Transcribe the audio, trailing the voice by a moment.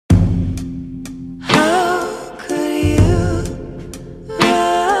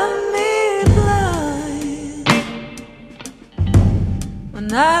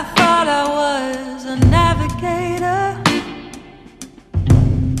I thought I was a navigator.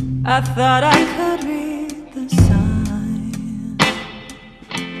 I thought I could read the signs.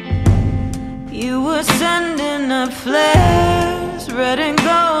 You were sending up flares, red and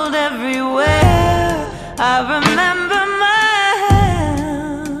gold everywhere. I remember my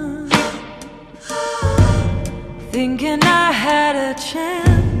hand, thinking I had a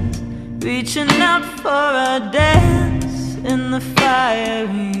chance, reaching out for a dance in the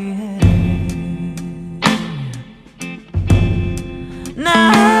fiery air.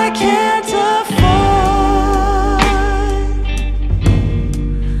 Now I can't afford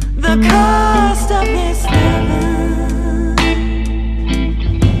the cost of this living.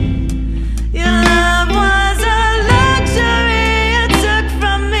 Your love was a luxury you took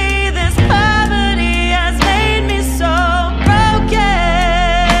from me. This poverty has made me so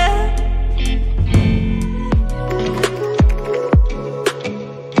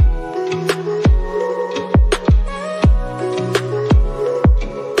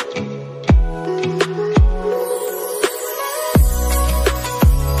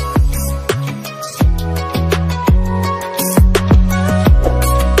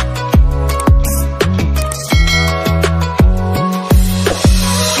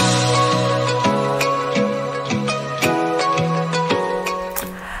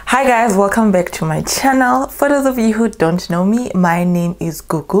Hi guys, welcome back to my channel. For those of you who don't know me, my name is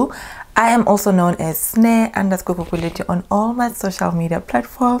Gugu. I am also known as Snare_Gugu on all my social media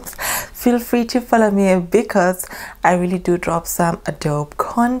platforms. Feel free to follow me because I really do drop some dope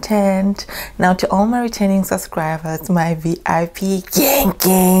content. Now to all my returning subscribers, my VIP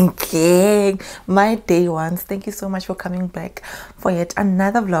gang, my day ones, thank you so much for coming back for yet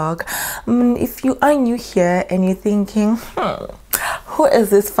another vlog. If you are new here and you're thinking, who is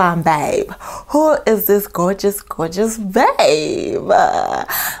this fun babe? Who is this gorgeous babe?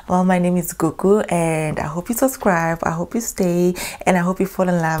 Well, my name is Gugu and I hope you subscribe, I hope you stay, and I hope you fall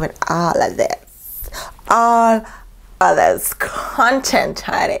in love with all of this content,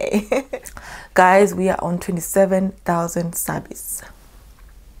 honey. Guys, we are on 27,000 subs.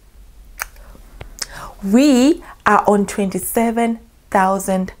 We are on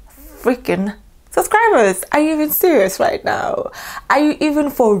 27,000 freaking subscribers. Are you even serious right now? Are you even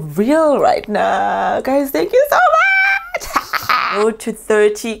for real right now? Guys, thank you so much. Go to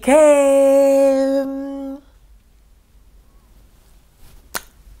 30K.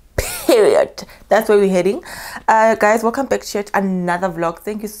 Period. That's where we're heading. Guys, welcome back to yet another vlog.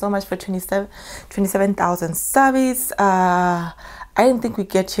 Thank you so much for 27,000 subs. I didn't think we'd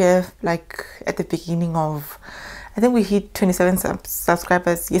get here like at the beginning of, I think we hit 27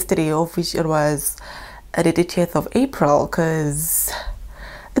 subscribers yesterday, of which it was the 30th of April, because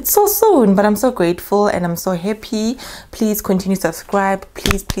it's so soon. But I'm so grateful and I'm so happy. Please continue to subscribe.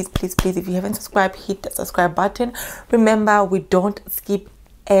 Please. If you haven't subscribed, hit the subscribe button. Remember, we don't skip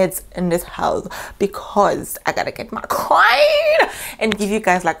ads in this house because I gotta get my coin and give you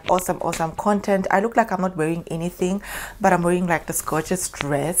guys like awesome content. I look like I'm not wearing anything, but I'm wearing like this gorgeous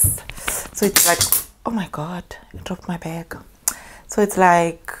dress. So it's like, oh my god, I dropped my bag. So it's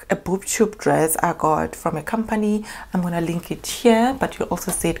like a boob tube dress I got from a company. I'm gonna link it here, but you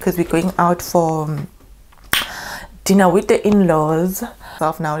also see it because we're going out for dinner with the in-laws.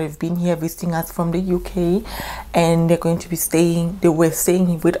 Now they've been here visiting us from the UK and they're going to be staying, they were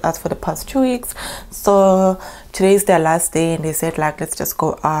staying with us for the past 2 weeks. So today's their last day and they said like, let's just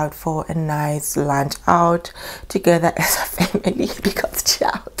go out for a nice lunch out together as a family because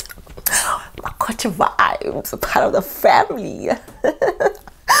child, my culture vibes, a part of the family.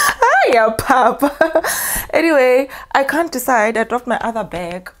 Yeah, pop. Anyway, I can't decide. I dropped my other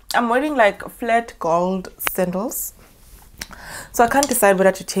bag. I'm wearing like flat gold sandals, so I can't decide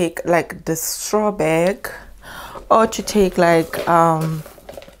whether to take like the straw bag or to take like a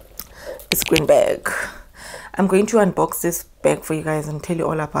screen bag. I'm going to unbox this bag for you guys and tell you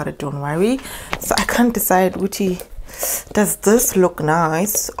all about it, don't worry. So I can't decide which does this look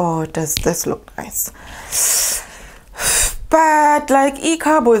nice or does this look nice. But like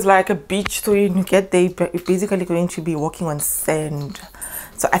e-carbo is like a beach, so when you get there you're basically going to be walking on sand.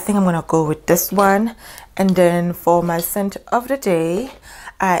 So I think I'm gonna go with this one. And then for my scent of the day,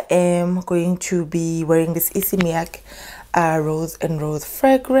 I am going to be wearing this Smeg Rose and Rose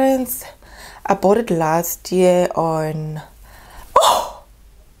fragrance. I bought it last year on, oh,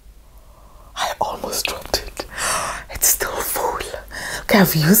 I almost dropped it. It's still full. Okay,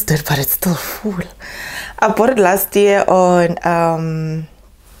 I've used it, but it's still full. I bought it last year on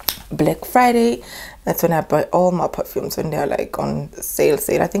Black Friday. That's when I buy all my perfumes when they're like on sale.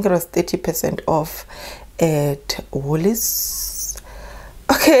 I think it was 30% off at Woolies.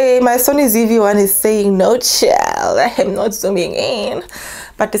 Okay, my Sony ZV-1 is saying no child. I am not zooming in.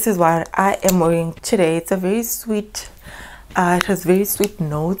 But this is what I am wearing today. It's a very sweet, it has very sweet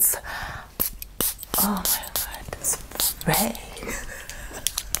notes. Oh my god, spray.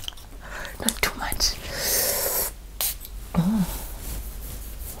 Not too much.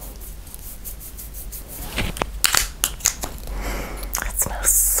 It smells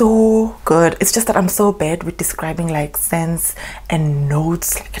so good. It's just that I'm so bad with describing like scents and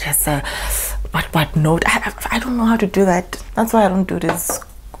notes. Like it has a what note. I don't know how to do that. That's why I don't do this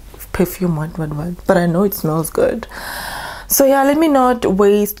perfume what. But I know it smells good. So yeah, let me not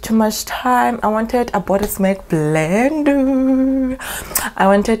waste too much time. I bought a Smeg blender. I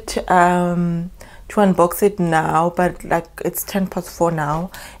wanted to unbox it now, but like it's 4:10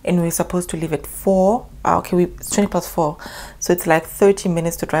 now and we're supposed to leave at 4. Okay, it's 4:20, so it's like 30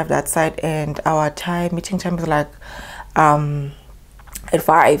 minutes to drive that side, and our meeting time is like at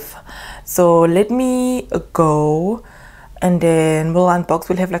 5. So let me go and then we'll unbox.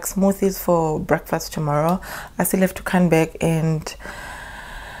 We'll have like smoothies for breakfast tomorrow. I still have to come back and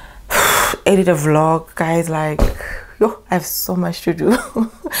edit a vlog, guys. Like, yo, I have so much to do.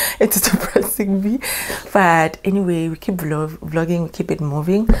 It's depressing me, but anyway, we keep vlogging, we keep it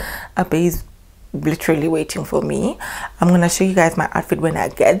moving. Abe is literally waiting for me. I'm gonna show you guys my outfit when I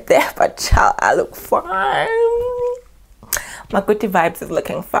get there, but child, I look fine. My Gucci vibes is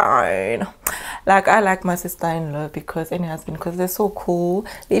looking fine. Like, I like my sister-in-law and her husband because they're so cool.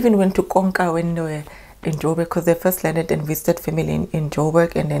 They even went to Konka when they were in Joburg, because they first landed and visited family in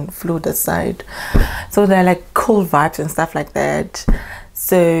Joburg and then flew the side. So they're like cool vibes and stuff like that.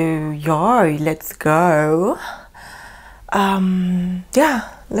 So yeah, let's go. Yeah,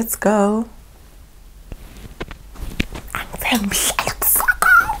 let's go.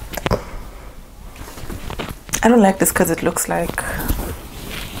 I don't like this because it looks like,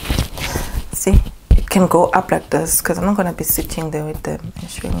 see, it can go up like this, because I'm not going to be sitting there with them and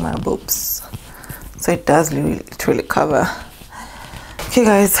showing my boobs. So it does literally cover. Okay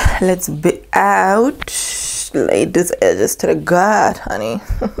guys, let's be out. Lay these edges to the god, honey.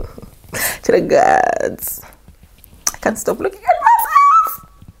 To the gods. I can't stop looking at myself.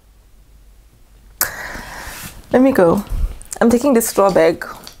 Let me go. I'm taking this straw bag.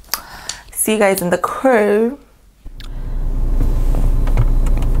 See you guys in the car.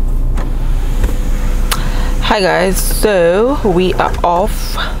 Hi guys, so we are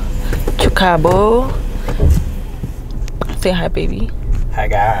off to Cabo. Say hi, baby. Hi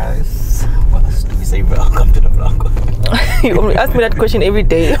guys. What else do we say? Welcome to the vlog. You ask me that question every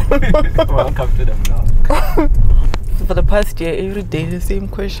day. Welcome to the vlog. For the past year, every day the same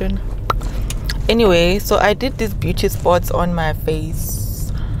question. Anyway, so I did these beauty spots on my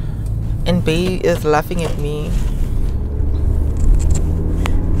face, and Bae is laughing at me.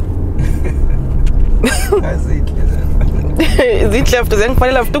 What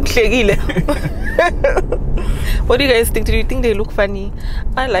do you guys think? Do you think they look funny?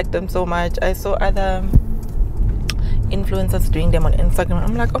 I like them so much. I saw other influencers doing them on Instagram.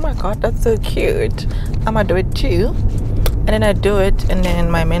 I'm like, oh my god, that's so cute. I'm gonna do it too. And then I do it, and then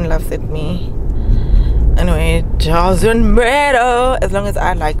my man laughs at me. Anyway, it doesn't matter as long as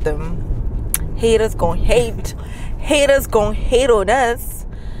I like them. Haters gon' hate. Haters gon' hate on us.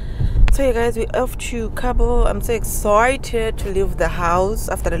 So yeah guys, we're off to Cabo. I'm so excited to leave the house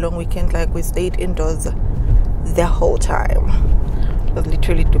after the long weekend. Like, we stayed indoors the whole time. It was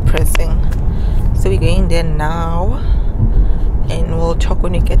literally depressing. So we're going there now and we'll talk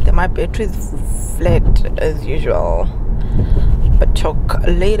when we get there. My battery is flat as usual, but talk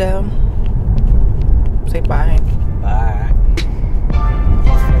later. Say bye. Bye.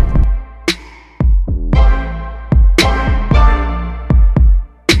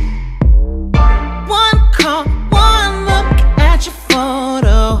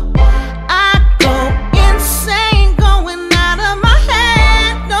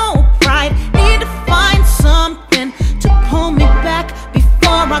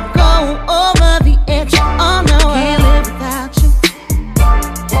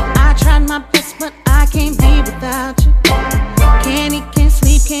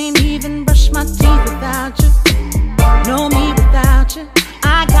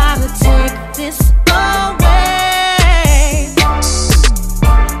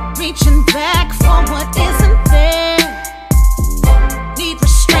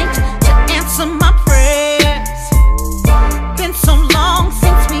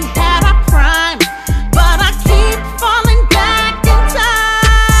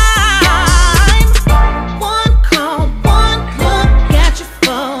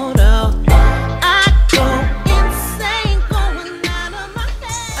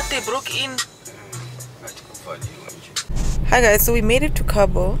 Hi guys, so we made it to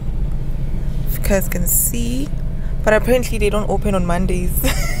Cabo, if you guys can see, but apparently they don't open on Mondays.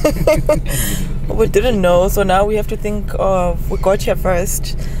 We didn't know, so now we have to think of, we got here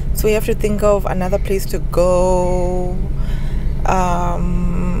first, so we have to think of another place to go.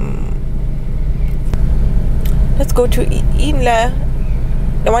 Let's go to Inlaws,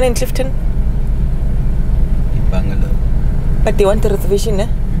 the one in Clifton. Bungalow. But they want a reservation, eh?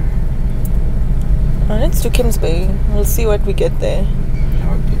 Let's do Kim's Bay. We'll see what we get there.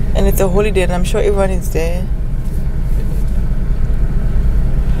 Okay. And it's a holiday and I'm sure everyone is there.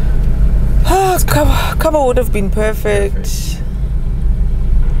 Cabo would have been perfect.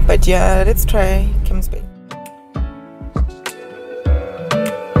 But yeah, let's try Kim's Bay.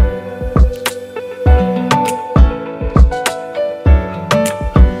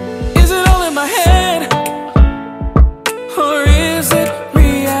 Is it all in my head? Or is it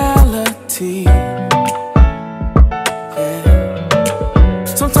reality?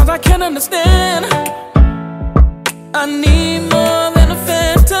 Sometimes I can't understand. I need more than a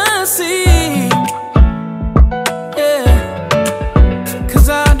fantasy. Yeah, 'cause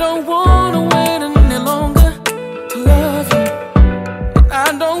I don't wanna wait any longer to love you, and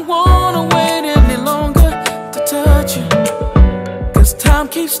I don't wanna wait any longer to touch you, 'cause time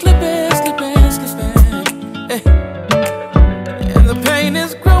keeps slipping, slipping, slipping. Hey. And the pain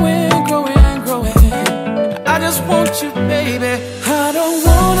is growing, growing, growing. I just want you, baby. I don't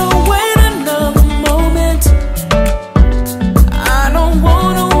wanna wait another moment. I don't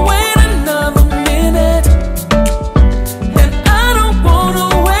wanna wait another minute. And I don't wanna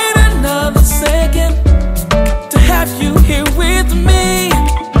wait another second to have you here with me.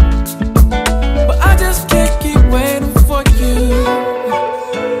 But I just can't keep waiting for you.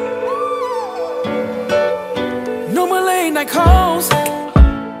 No more late night calls.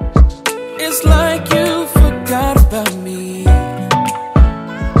 It's like you forgot about me.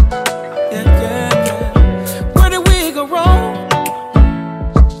 Where did we go wrong?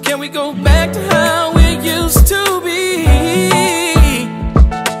 Can we go back to how we used to be?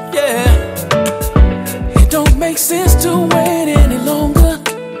 Yeah. It don't make sense to wait any longer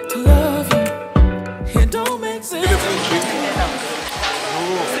to love you. It don't make sense.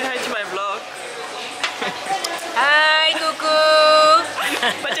 Say hi to my vlog. Hi, Cuckoo.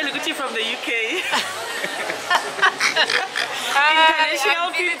 Bachalukuchi from the UK. Hi, International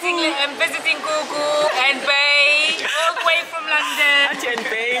I'm visiting Cuckoo and Bay, all the way from London. Chen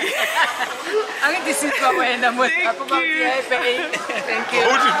Bay. Ang this is what we're in the mood. Ako ba siya, Bay? Thank you.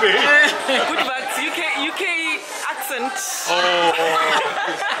 Good vibes, UK accent.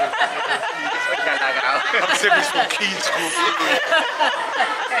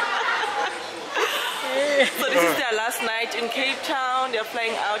 So this is their last night in Cape Town. They're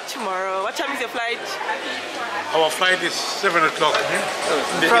flying out tomorrow. What time is your flight? Our flight is 7 o'clock.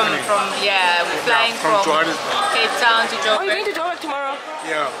 From yeah, we're flying from from Johannesburg. Cape Town to Oh, you're going Joburg. to Joburg tomorrow?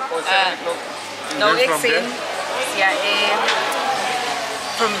 Yeah. No, then from it's in yeah,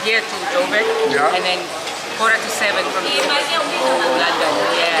 from here to Joburg, Yeah. and then 6:45 from here to London.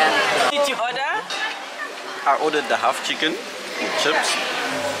 Yeah. Did you order? I ordered the half chicken, chips,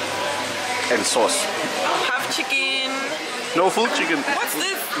 and sauce. Half chicken. No, full chicken. What's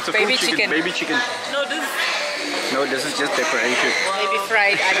this? It's a Baby full chicken. Baby chicken. No, this. No, this is just decoration. Maybe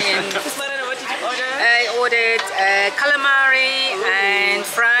fried onion. Sarah, what did you order? I ordered calamari and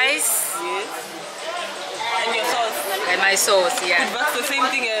fries Yes. And your sauce. and my sauce, yeah. That's the same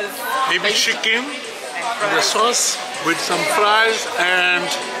thing as. Maybe chicken with the sauce with some fries and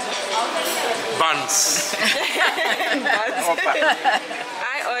buns.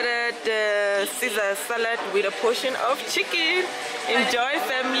 I ordered the Caesar salad with a portion of chicken. Enjoy,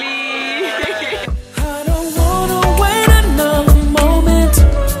 family. I don't wanna wait another moment.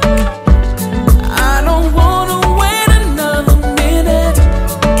 I don't wanna wait another minute.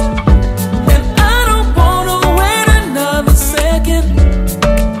 And I don't wanna wait another second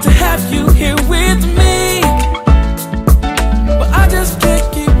to have you here with me. But I just can't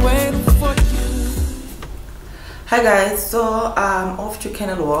keep waiting for you. Hi guys, so I'm off to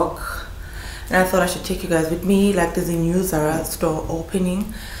Canal Walk and I thought I should take you guys with me. Like, there's a new Zara store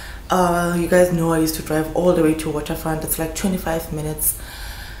opening. You guys know I used to drive all the way to Waterfront. It's like 25 minutes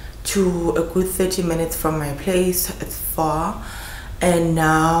to a good 30 minutes from my place. It's far. And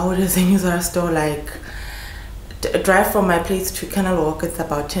now there's a new Zara store. Like, drive from my place to Canal Walk, it's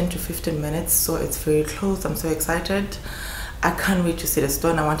about 10 to 15 minutes, so it's very close. I'm so excited. I can't wait to see the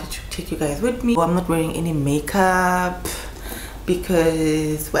store and I wanted to take you guys with me. I'm not wearing any makeup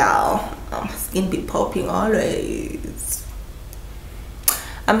because, well, skin be popping always.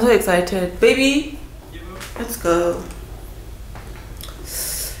 I'm so excited. Baby, let's go.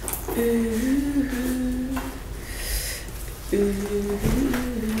 Thank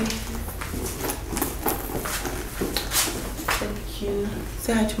you.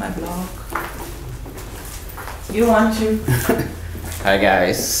 Say hi to my vlog. You want to? Hi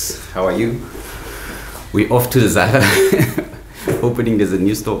guys, how are you? We off to the Zara opening. There's a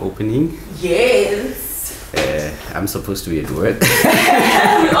new store opening. Yes. I'm supposed to be at work.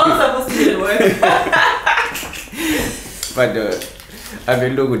 We're all supposed to be at work. But I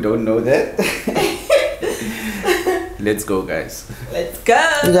mean, look, we don't know that. Let's go, guys. Let's go.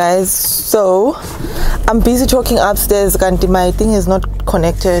 You guys, so I'm busy talking upstairs. Kanti, my thing is not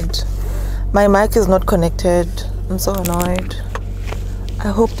connected. My mic is not connected. I'm so annoyed. I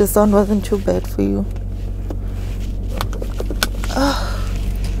hope the sound wasn't too bad for you.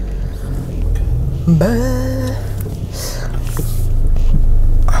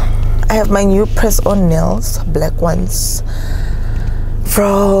 I have my new press-on nails, black ones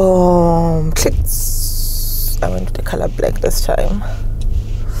from Clicks. I went with the color black this time.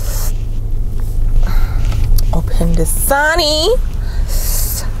 Open the sunny.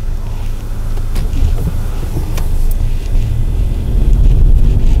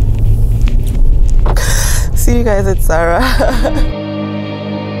 See you guys at Zara.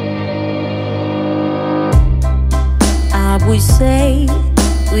 I would say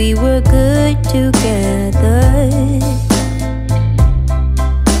we were good together.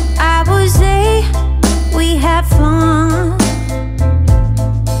 I would say we had fun,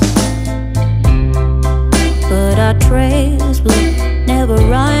 but our trails will never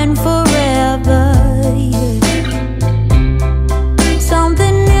run forever.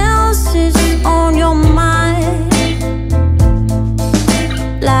 Something else is on your mind,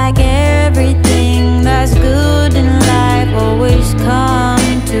 like everything that's good in life always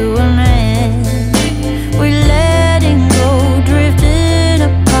comes to an end. We're letting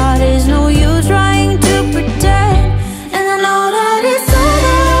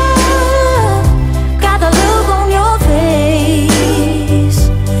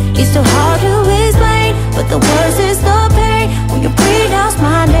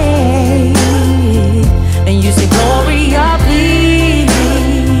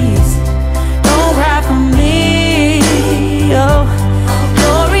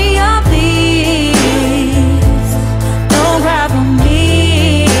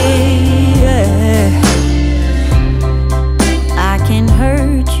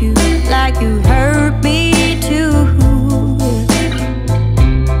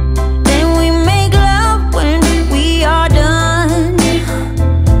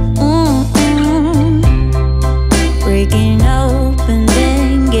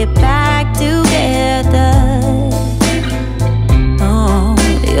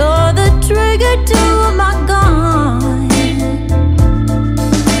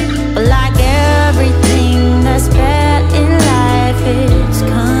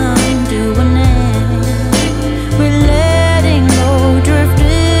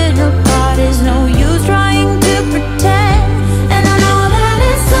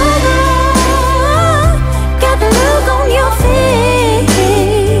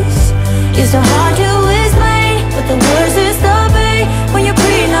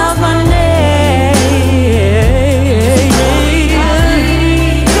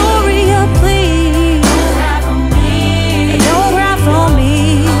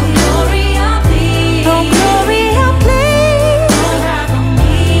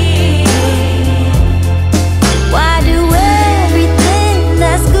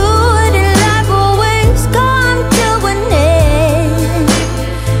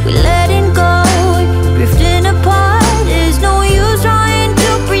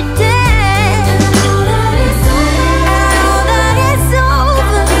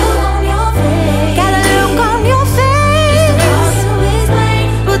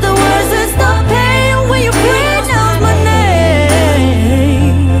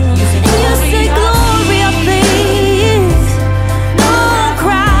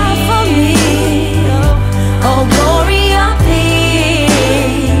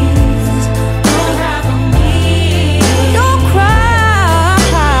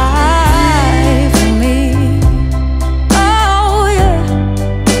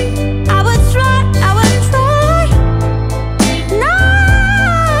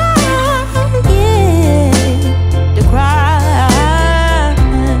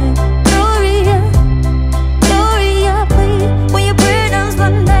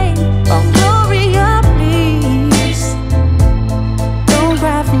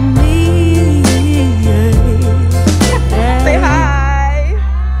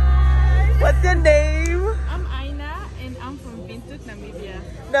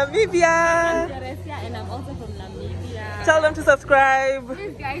Namibia. Teresia, and I'm also from Namibia. Tell them to subscribe.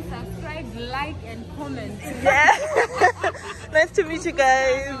 Please guys, subscribe, like, and comment. Yeah. Nice to meet you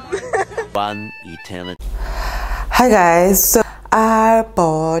guys. One eternity. Hi guys, so I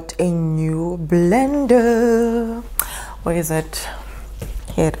bought a new blender. Where is it?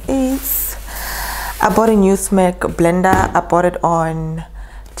 Here it is. I bought a new Smeg blender. I bought it on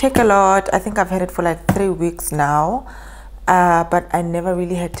Take-A-Lot. I think I've had it for like 3 weeks now. But I never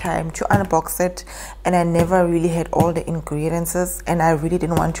really had time to unbox it, and I never really had all the ingredients, and I really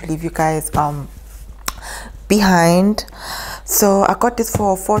didn't want to leave you guys behind. So I got this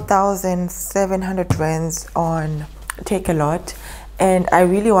for 4,700 rands on Take-A-Lot, and I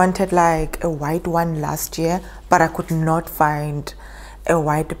really wanted like a white one last year, but I could not find a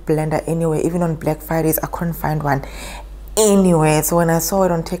white blender anywhere. Even on Black Fridays I couldn't find one anyway. So when I saw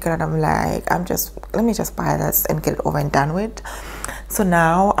it on Take-A-Lot, I'm like, let me just buy this and get it over and done with. So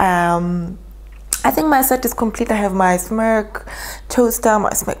now I think my set is complete. I have my Smeg toaster, my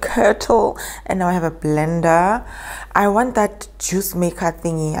Smeg kettle, and now I have a blender. I want that juice maker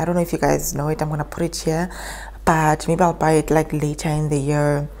thingy. I don't know if you guys know it. I'm gonna put it here, but maybe I'll buy it like later in the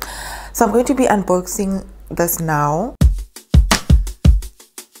year. So I'm going to be unboxing this now.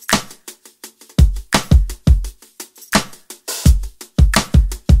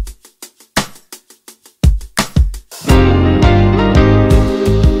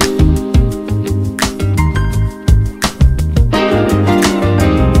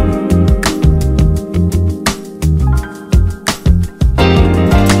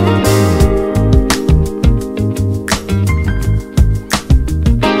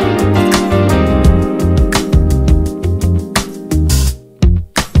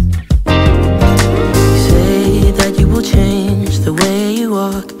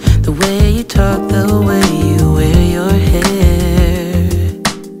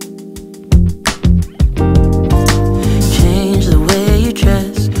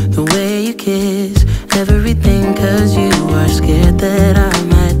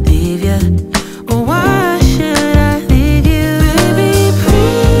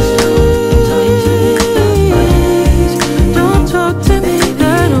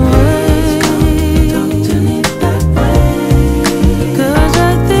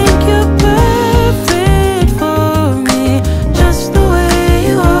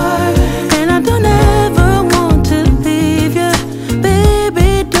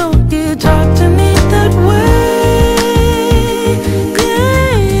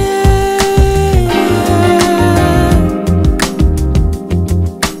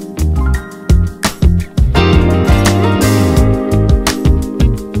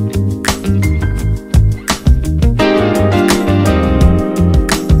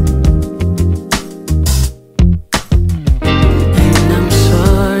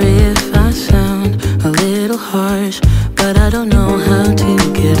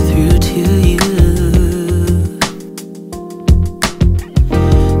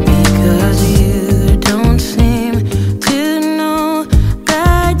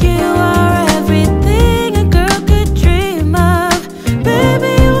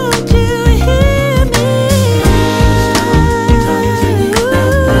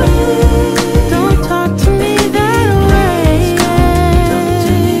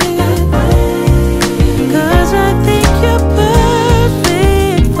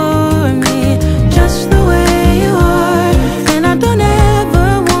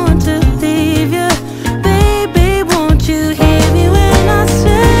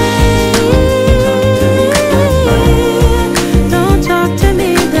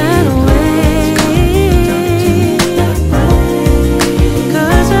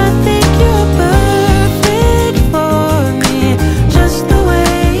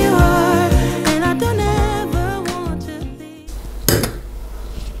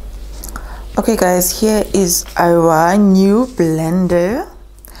 Okay guys, here is our new blender.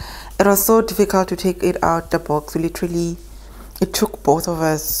 It was so difficult to take it out the box. Literally, it took both of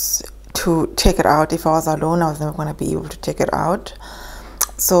us to take it out. If I was alone, I was never going to be able to take it out.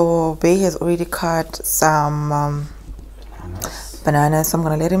 So Bay has already cut some bananas. So I'm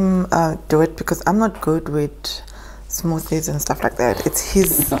going to let him do it because I'm not good with smoothies and stuff like that. It's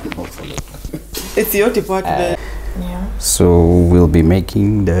his. It's your department. Yeah. So we'll be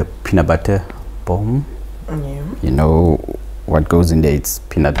making the peanut butter bomb. Yeah. You know what goes in there? It's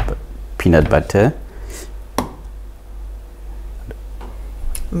peanut butter,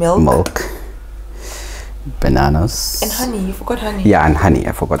 milk, bananas, and honey. You forgot honey. Yeah, and honey.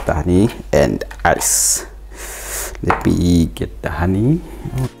 I forgot the honey and ice. Let me get the honey.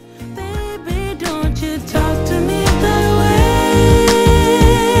 Baby, don't you talk to me that way.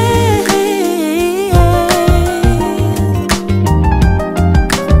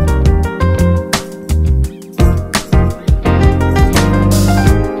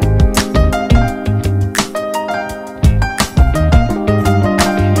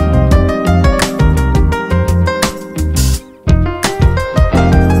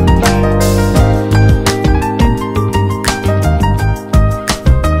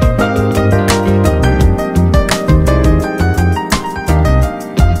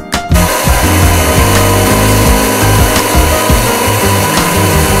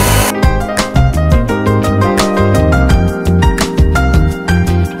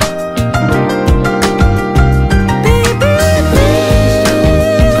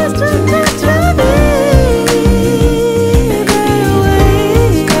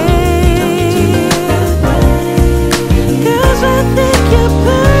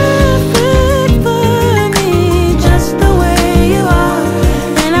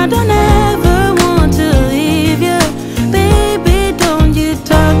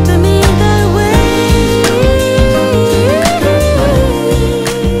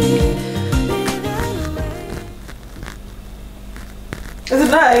 Is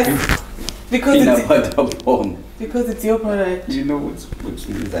it nice? Because Peanut butter bomb. Because it's your product. You know which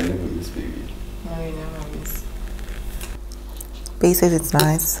means I never miss, baby. No, you never miss. Bae says it's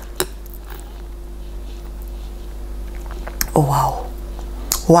nice. Oh wow.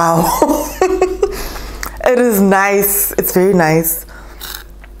 Wow. It is nice. It's very nice.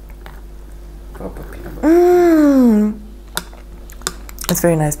 Proper peanut butter. It's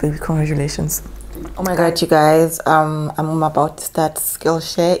very nice, baby. Congratulations. Oh my god, you guys, I'm about to start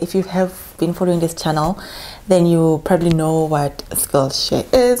SKILLSHARE. If you have been following this channel, then you probably know what SKILLSHARE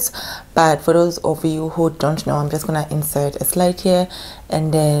is, but for those of you who don't know, I'm just gonna insert a slide here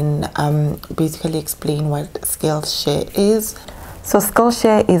and then basically explain what SKILLSHARE is. So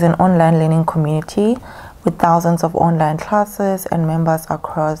SKILLSHARE is an online learning community with thousands of online classes and members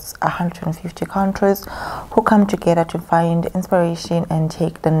across 150 countries who come together to find inspiration and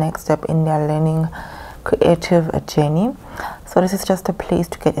take the next step in their learning creative journey. So this is just a place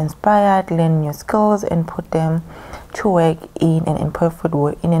to get inspired, learn new skills, and put them to work in an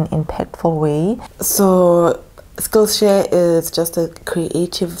impactful way. So SKILLSHARE is just a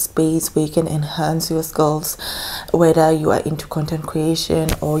creative space where you can enhance your skills, whether you are into content creation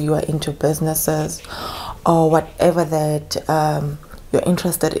or you are into businesses or whatever that you're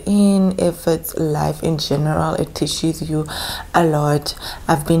interested in. If it's life in general, it teaches you a lot.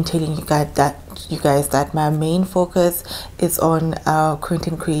 I've been telling you guys that my main focus is on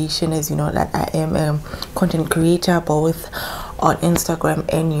content creation. As you know, that I am a content creator both on Instagram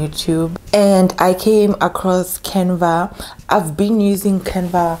and YouTube, and I came across Canva. I've been using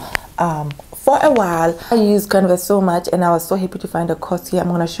Canva for a while. I use Canva so much, and I was so happy to find a course here. I'm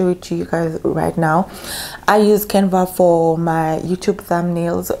gonna show it to you guys right now. I use Canva for my YouTube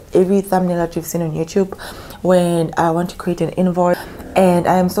thumbnails. Every thumbnail that you've seen on YouTube, when I want to create an invoice, and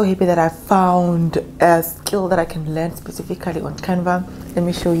I am so happy that I found a skill that I can learn specifically on Canva. Let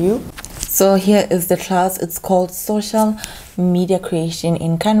me show you. So here is the class. It's called Social Media Creation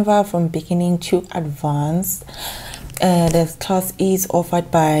in Canva from Beginning to Advanced. This class is offered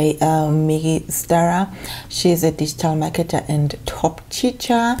by Zara. She's a digital marketer and top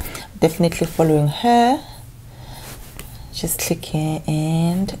teacher. Definitely following her. Just click here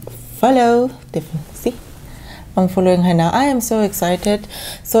and follow. Definitely see. I'm following her now. I am so excited.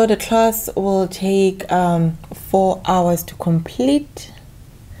 So the class will take 4 hours to complete.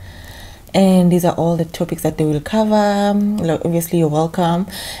 And these are all the topics that they will cover. Like, obviously you're welcome.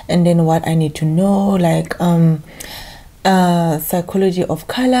 And then what I need to know, like psychology of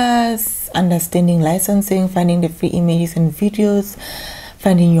colors, understanding licensing, finding the free images and videos,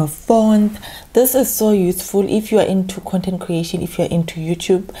 finding your font. This is so useful if you are into content creation. If you're into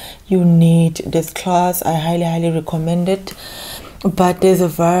YouTube, you need this class. I highly recommend it. But there's a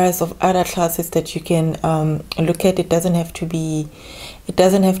variety of other classes that you can look at. It doesn't have to be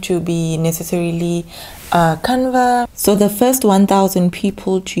necessarily Canva. So the first 1,000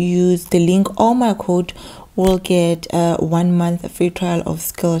 people to use the link or my code will get a 1 month free trial of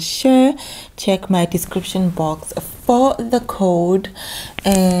SKILLSHARE. Check my description box for the code.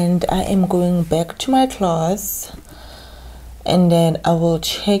 And I am going back to my class, and then I will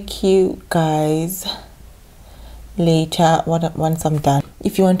check you guys later once I'm done.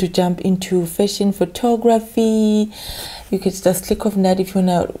 If you want to jump into fashion photography, you can just click on that. If you're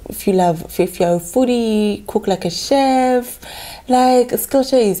a foodie, cook like a chef, like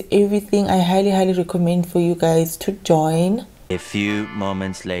SKILLSHARE is everything. I highly recommend for you guys to join. A few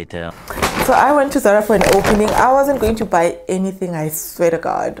moments later. So I went to Zara for an opening. I wasn't going to buy anything, I swear to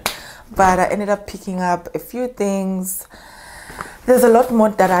God, but I ended up picking up a few things. There's a lot more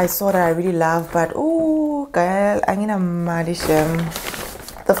that I saw that I really love, but oh girl, I'm gonna manage them.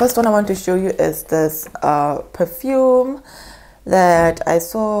 The first one I want to show you is this perfume that I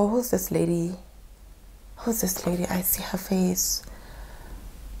saw. Who's this lady? I see her face.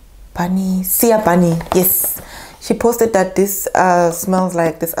 Sia Bunny. Yes, she posted that this smells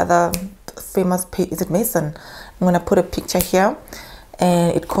like this other famous is it Mason? I'm gonna put a picture here,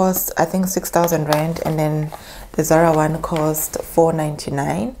 and it costs I think 6,000 rand, and then the Zara one cost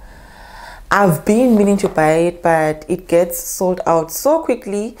 $4.99. I've been meaning to buy it, but it gets sold out so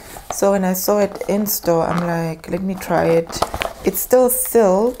quickly. So when I saw it in store, I'm like, let me try it. It's still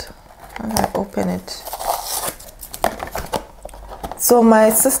sealed. How do I open it? So my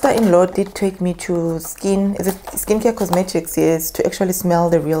sister-in-law did take me to Skincare Cosmetics, yes, to actually smell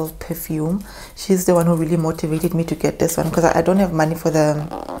the real perfume. She's the one who really motivated me to get this one, because I don't have money for the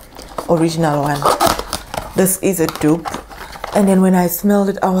original one. This is a dupe. And then when I smelled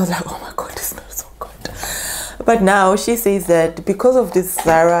it, I was like, oh my god, this smells so good. But now she says that because of this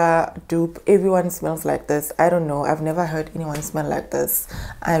Zara dupe, everyone smells like this. I don't know. I've never heard anyone smell like this.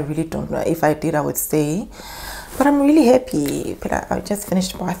 I really don't know. If I did, I would say. But I'm really happy. But I just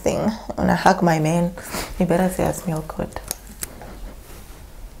finished bathing. I want to hug my man. You better say I smell good.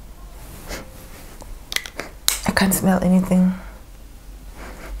 I can't smell anything.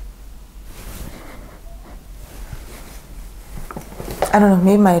 I don't know,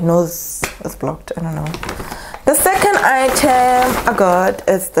 maybe my nose was blocked. I don't know. The second item I got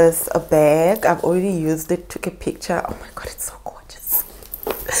is this a bag. I've already used it, took a picture. Oh my god, it's so gorgeous.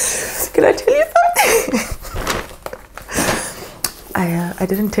 Can I tell you something? I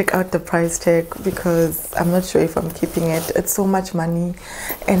didn't take out the price tag because I'm not sure if I'm keeping it. It's so much money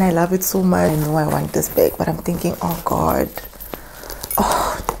and I love it so much. I know I want this bag, but I'm thinking, oh god,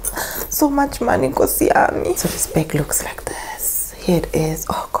 oh, so much money, Kosiami. So this bag looks like this. Here it is.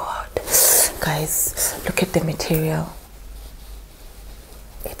 Oh god, guys, look at the material.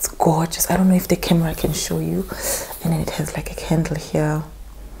 It's gorgeous. I don't know if the camera can show you. And then it has like a candle here.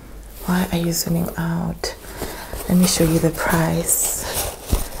 Why are you zooming out? Let me show you the price.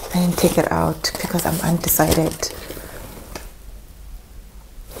 I didn't take it out because I'm undecided.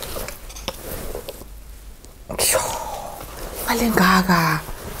 Gaga.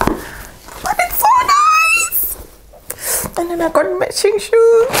 But it's so nice. And then I got matching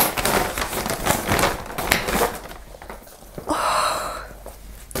shoes.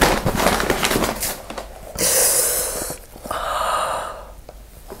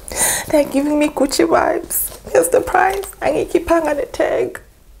 They're giving me Gucci vibes. Here's the price. I keep hanging the tag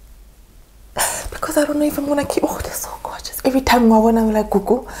because I don't know if I'm gonna keep. Oh, they're so gorgeous. Every time I wanna be like,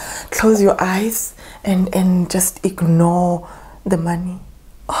 Gugu, close your eyes and just ignore the money.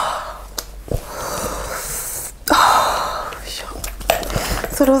 Oh. Oh, sure.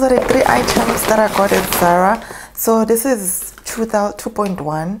 So those are the 3 items that I got at Zara. So this is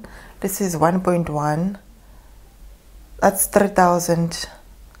 2.1. This is 1.1. That's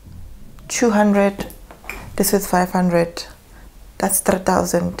 3,200. This is 500. That's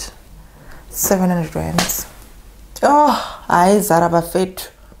 3,700 rands. Oh, I Zara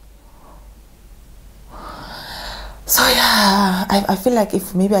Buffet. So yeah, I feel like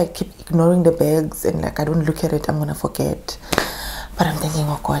if maybe I keep ignoring the bags and like I don't look at it, I'm gonna forget. But I'm thinking,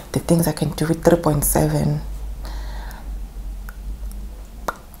 oh god, the things I can do with 3.7.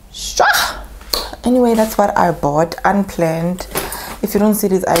 Sure. Anyway, that's what I bought, unplanned. If you don't see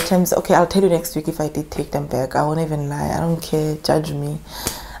these items, okay, I'll tell you next week if I did take them back. I won't even lie. I don't care. Judge me.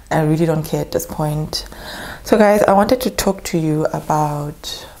 I really don't care at this point. So guys, I wanted to talk to you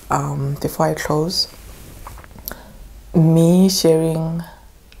about, before I close, me sharing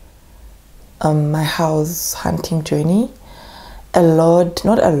my house hunting journey. A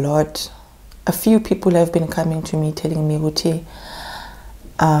few people have been coming to me telling me, Uti,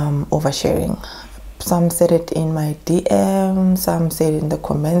 oversharing. Some said it in my DM, some said it in the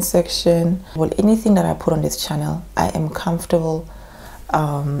comment section. Well, anything that I put on this channel, I am comfortable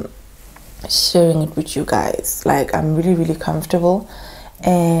sharing it with you guys. Like, I'm really comfortable,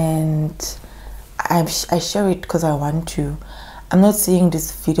 and I share it because I want to. I'm not seeing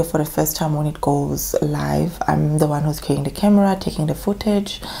this video for the first time when it goes live. I'm the one who's carrying the camera, taking the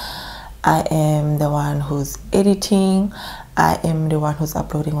footage. I am the one who's editing. I am the one who's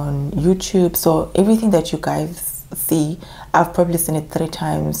uploading on YouTube. So everything that you guys see, I've probably seen it 3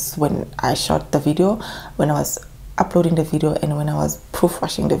 times when I shot the video, when I was uploading the video, and when I was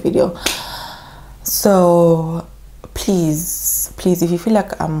proofwashing the video. So please, if you feel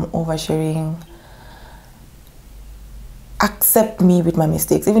like I'm oversharing, accept me with my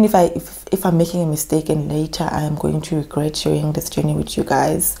mistakes. Even if I'm making a mistake and later I am going to regret sharing this journey with you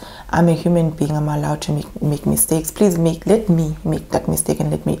guys. I'm a human being. I'm allowed to make mistakes. Please let me make that mistake and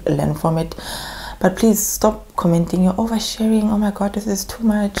let me learn from it. But please stop commenting. You're oversharing. Oh my god, this is too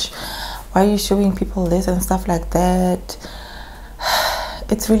much. Why are you showing people this and stuff like that?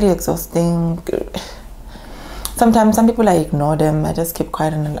 It's really exhausting. Sometimes some people, I ignore them. I just keep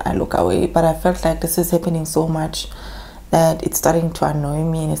quiet and I look away. But I felt like this is happening so much that it's starting to annoy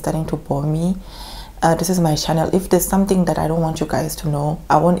me and it's starting to bore me. This is my channel. If there's something that I don't want you guys to know,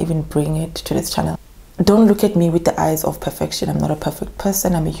 I won't even bring it to this channel. Don't look at me with the eyes of perfection. I'm not a perfect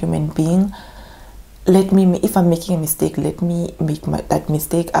person. I'm a human being. Let me, if I'm making a mistake, let me make that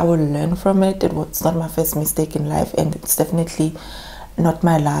mistake. I will learn from it. It's not my first mistake in life, and it's definitely not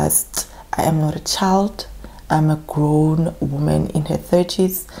my last. I am not a child. I'm a grown woman in her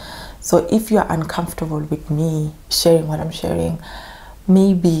 30s. So if you are uncomfortable with me sharing what I'm sharing,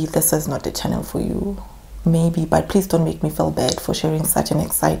 maybe this is not the channel for you. Maybe, but please don't make me feel bad for sharing such an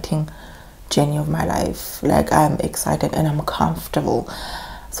exciting journey of my life. Like, I'm excited and I'm comfortable.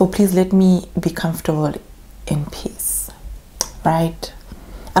 So please let me be comfortable in peace, right?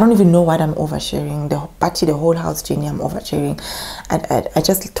 I don't even know what I'm oversharing. The whole house journey I'm oversharing. I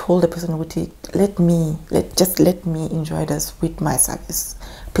just told the person, let me enjoy this with my service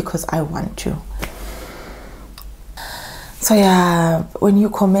because I want to. So yeah, when you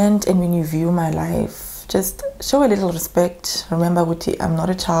comment and when you view my life, just show a little respect. Remember, I'm not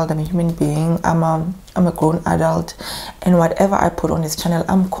a child, I'm a human being. I'm a grown adult, and whatever I put on this channel,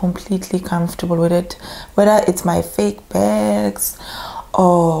 I'm completely comfortable with it. Whether it's my fake bags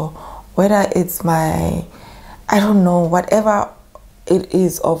or whether it's my, I don't know, whatever it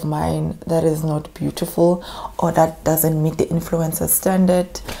is of mine that is not beautiful or that doesn't meet the influencer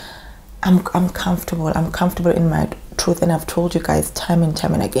standard, I'm comfortable. I'm comfortable in my truth, and I've told you guys time and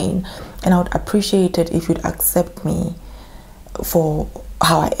time and again, and I would appreciate it if you'd accept me for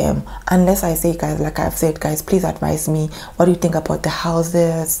how I am. Unless I say, guys, like I've said, guys, please advise me. What do you think about the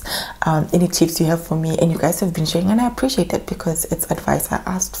houses? Any tips you have for me? And you guys have been sharing, and I appreciate it because it's advice I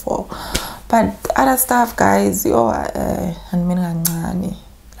asked for. But other stuff, guys, like,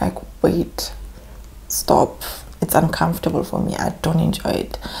 wait, stop. It's uncomfortable for me. I don't enjoy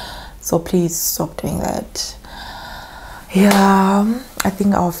it. So please stop doing that. Yeah, I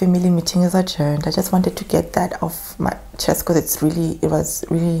think our family meeting is adjourned. I just wanted to get that off my chest because it was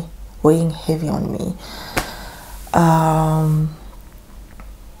really weighing heavy on me.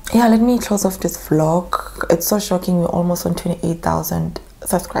 Yeah, let me close off this vlog. It's so shocking. We're almost on 28,000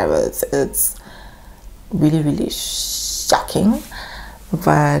 subscribers. It's really shocking,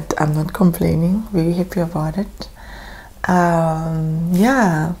 but I'm not complaining. Very happy about it.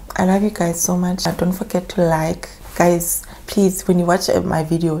 Yeah, I love you guys so much. Don't forget to like. Guys, please, when you watch my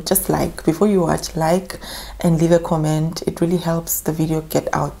video, just like, before you watch, like and leave a comment. It really helps the video get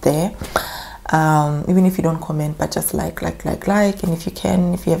out there. Even if you don't comment, but just like. And if you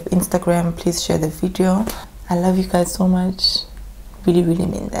have Instagram, please share the video. I love you guys so much. Really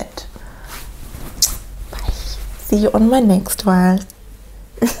mean that. Bye. See you on my next one.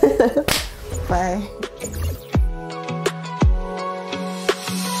 Bye.